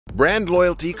Brand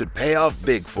loyalty could pay off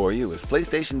big for you as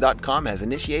PlayStation.com has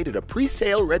initiated a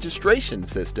pre-sale registration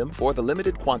system for the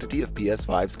limited quantity of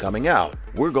PS5s coming out.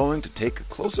 We're going to take a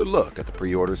closer look at the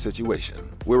pre-order situation.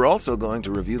 We're also going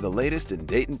to review the latest in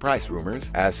date and price rumors,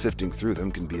 as sifting through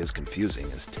them can be as confusing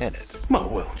as Tenet. Well,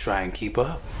 we'll try and keep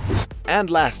up. And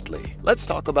lastly, let's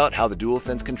talk about how the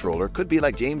DualSense controller could be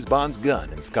like James Bond's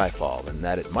gun in Skyfall, in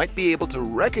that it might be able to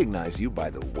recognize you by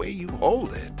the way you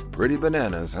hold it. Pretty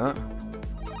bananas, huh?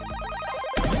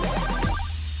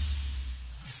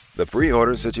 The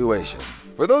pre-order situation.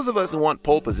 For those of us who want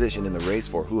pole position in the race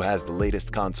for who has the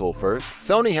latest console first,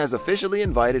 Sony has officially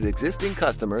invited existing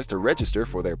customers to register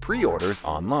for their pre-orders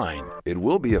online. It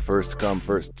will be a first-come,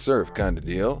 first-served kind of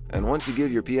deal, and once you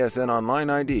give your PSN Online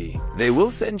ID, they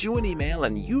will send you an email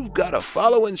and you've got to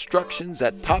follow instructions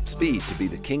at top speed to be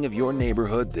the king of your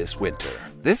neighborhood this winter.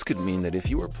 This could mean that if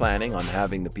you were planning on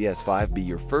having the PS5 be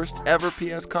your first ever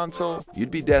PS console, you'd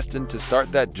be destined to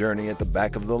start that journey at the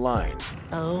back of the line.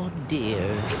 Oh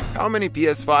dear. How many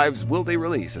PS5s will they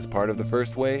release as part of the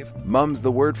first wave? Mum's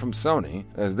the word from Sony,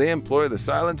 as they employ the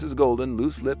silence is golden,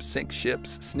 loose lips sink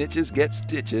ships, snitches get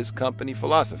stitches company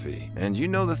philosophy. And you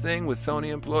know the thing with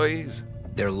Sony employees?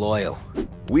 They're loyal.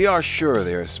 We are sure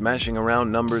they are smashing around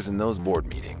numbers in those board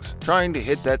meetings, trying to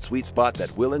hit that sweet spot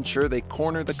that will ensure they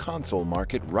corner the console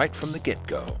market right from the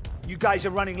get-go. You guys are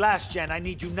running last gen, I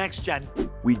need you next gen.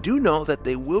 We do know that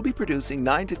they will be producing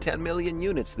 9 to 10 million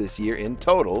units this year in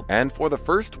total, and for the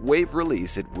first wave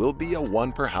release it will be a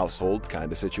one per household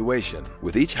kind of situation,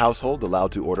 with each household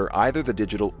allowed to order either the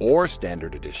digital or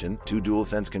standard edition, 2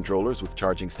 DualSense controllers with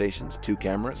charging stations, 2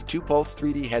 cameras, 2 Pulse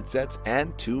 3D headsets,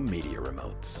 and 2 media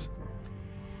remotes.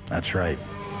 That's right.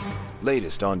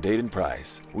 Latest on date and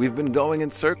price. We've been going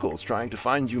in circles trying to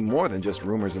find you more than just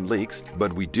rumors and leaks,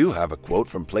 but we do have a quote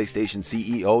from PlayStation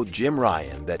CEO Jim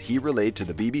Ryan that he relayed to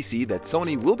the BBC that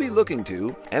Sony will be looking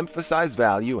to emphasize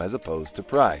value as opposed to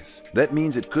price. That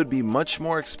means it could be much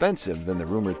more expensive than the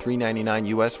rumored $399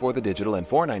 US for the digital and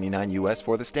 $499 US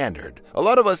for the standard. A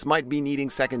lot of us might be needing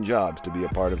second jobs to be a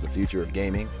part of the future of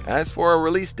gaming. As for a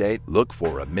release date, look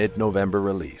for a mid-November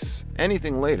release.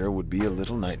 Anything later would be a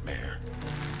little nightmare.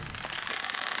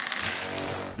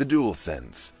 The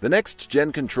DualSense. The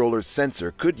next-gen controller's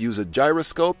sensor could use a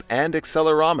gyroscope and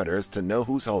accelerometers to know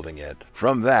who's holding it.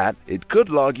 From that, it could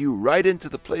log you right into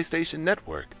the PlayStation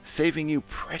Network, saving you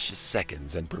precious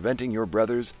seconds and preventing your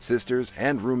brothers, sisters,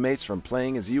 and roommates from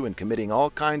playing as you and committing all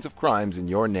kinds of crimes in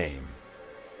your name.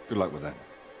 Good luck with that.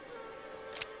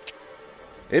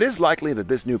 It is likely that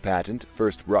this new patent,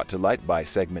 first brought to light by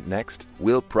Segment Next,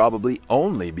 will probably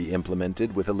only be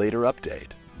implemented with a later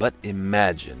update. But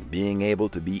imagine being able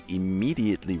to be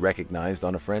immediately recognized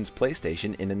on a friend's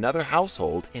PlayStation in another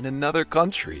household in another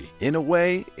country. In a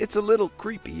way, it's a little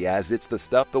creepy as it's the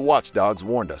stuff the watchdogs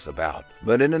warned us about.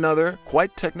 But in another,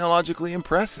 quite technologically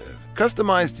impressive.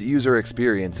 Customized user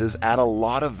experiences add a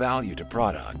lot of value to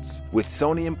products. With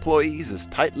Sony employees as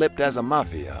tight-lipped as a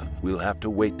mafia, we'll have to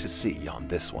wait to see on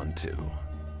this one too.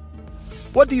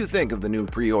 What do you think of the new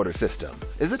pre-order system?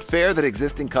 Is it fair that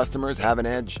existing customers have an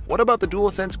edge? What about the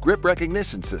DualSense grip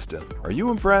recognition system? Are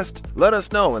you impressed? Let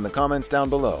us know in the comments down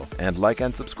below, and like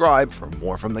and subscribe for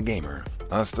more from the gamer.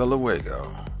 Hasta luego.